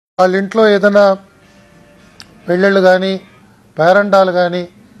వాళ్ళ ఇంట్లో ఏదైనా పెళ్ళిళ్ళు కానీ పేరంటాలు కానీ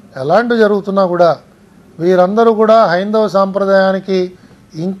ఎలాంటివి జరుగుతున్నా కూడా వీరందరూ కూడా హైందవ సాంప్రదాయానికి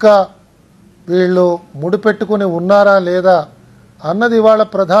ఇంకా వీళ్ళు ముడిపెట్టుకుని ఉన్నారా లేదా అన్నది వాళ్ళ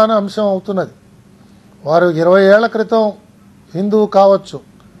ప్రధాన అంశం అవుతున్నది. వారు 20 ఏళ్ల క్రితం హిందువు కావచ్చు,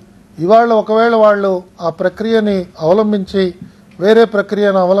 ఇవాళ ఒకవేళ వాళ్ళు ఆ ప్రక్రియని అవలంబించి వేరే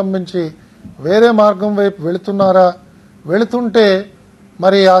ప్రక్రియను అవలంబించి వేరే మార్గం వైపు వెళుతున్నారా, వెళుతుంటే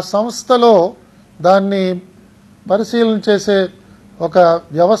మరి ఆ సంస్థలో దాన్ని పరిశీలన చేసే ఒక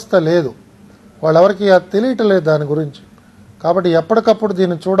వ్యవస్థ లేదు, వాళ్ళెవరికి అది తెలియటలేదు దాని గురించి. కాబట్టి ఎప్పటికప్పుడు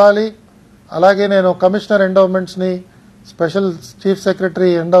దీన్ని చూడాలి. అలాగే నేను కమిషనర్ ఎండోవ్మెంట్స్ని, స్పెషల్ చీఫ్ సెక్రటరీ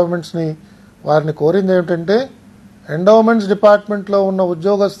ఎండోవ్మెంట్స్ని వారిని కోరింది ఏమిటంటే, ఎండోవ్మెంట్స్ డిపార్ట్మెంట్లో ఉన్న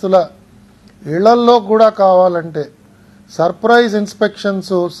ఉద్యోగస్తుల ఇళ్లల్లో కూడా కావాలంటే సర్ప్రైజ్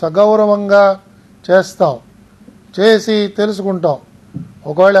ఇన్స్పెక్షన్స్ సగౌరవంగా చేస్తాం, చేసి తెలుసుకుంటాం.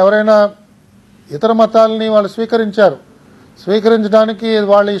 ఒకవేళ ఎవరైనా ఇతర మతాలని వాళ్ళు స్వీకరించడానికి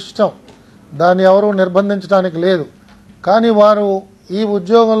వాళ్ళ ఇష్టం, దాన్ని ఎవరు నిర్బంధించడానికి లేదు. కానీ వారు ఈ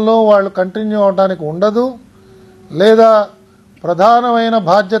ఉద్యోగంలో వాళ్ళు కంటిన్యూ అవడానికి ఉండదు, లేదా ప్రధానమైన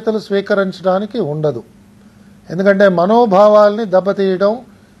బాధ్యతలు స్వీకరించడానికి ఉండదు. ఎందుకంటే మనోభావాల్ని దెబ్బతీయడం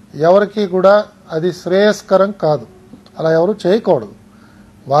ఎవరికి కూడా అది శ్రేయస్కరం కాదు. అలా ఎవరు చేయకూడదు.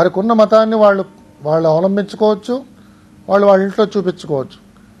 వారికి ఉన్న మతాన్ని వాళ్ళు అవలంబించుకోవచ్చు, వాళ్ళ ఇంట్లో చూపించుకోవచ్చు.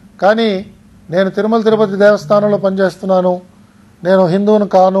 కానీ నేను తిరుమల తిరుపతి దేవస్థానంలో పనిచేస్తున్నాను, నేను హిందువును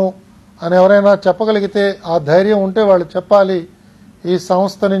కాను అని ఎవరైనా చెప్పగలిగితే, ఆ ధైర్యం ఉంటే వాళ్ళు చెప్పాలి, ఈ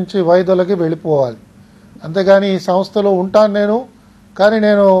సంస్థ నుంచి వైదొలగి వెళ్ళిపోవాలి. అంతేగాని ఈ సంస్థలో ఉంటాను నేను, కానీ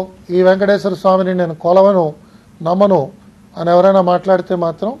నేను ఈ వెంకటేశ్వర స్వామిని నేను కొలవను, నమ్మను అని ఎవరైనా మాట్లాడితే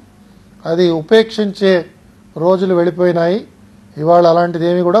మాత్రం అది ఉపేక్షించే రోజులు వెళ్ళిపోయినాయి. ఇవాళ అలాంటిది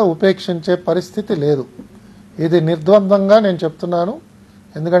ఏమి కూడా ఉపేక్షించే పరిస్థితి లేదు. ఇది నిర్ద్వంద్వంగా నేను చెప్తున్నాను.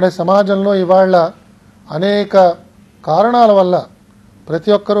 ఎందుకంటే సమాజంలో ఇవాళ అనేక కారణాల వల్ల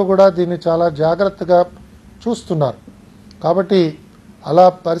ప్రతి ఒక్కరూ కూడా దీన్ని చాలా జాగ్రత్తగా చూస్తున్నారు. కాబట్టి అలా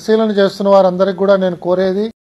పరిశీలన చేస్తున్న వారందరికీ కూడా నేను కోరేది,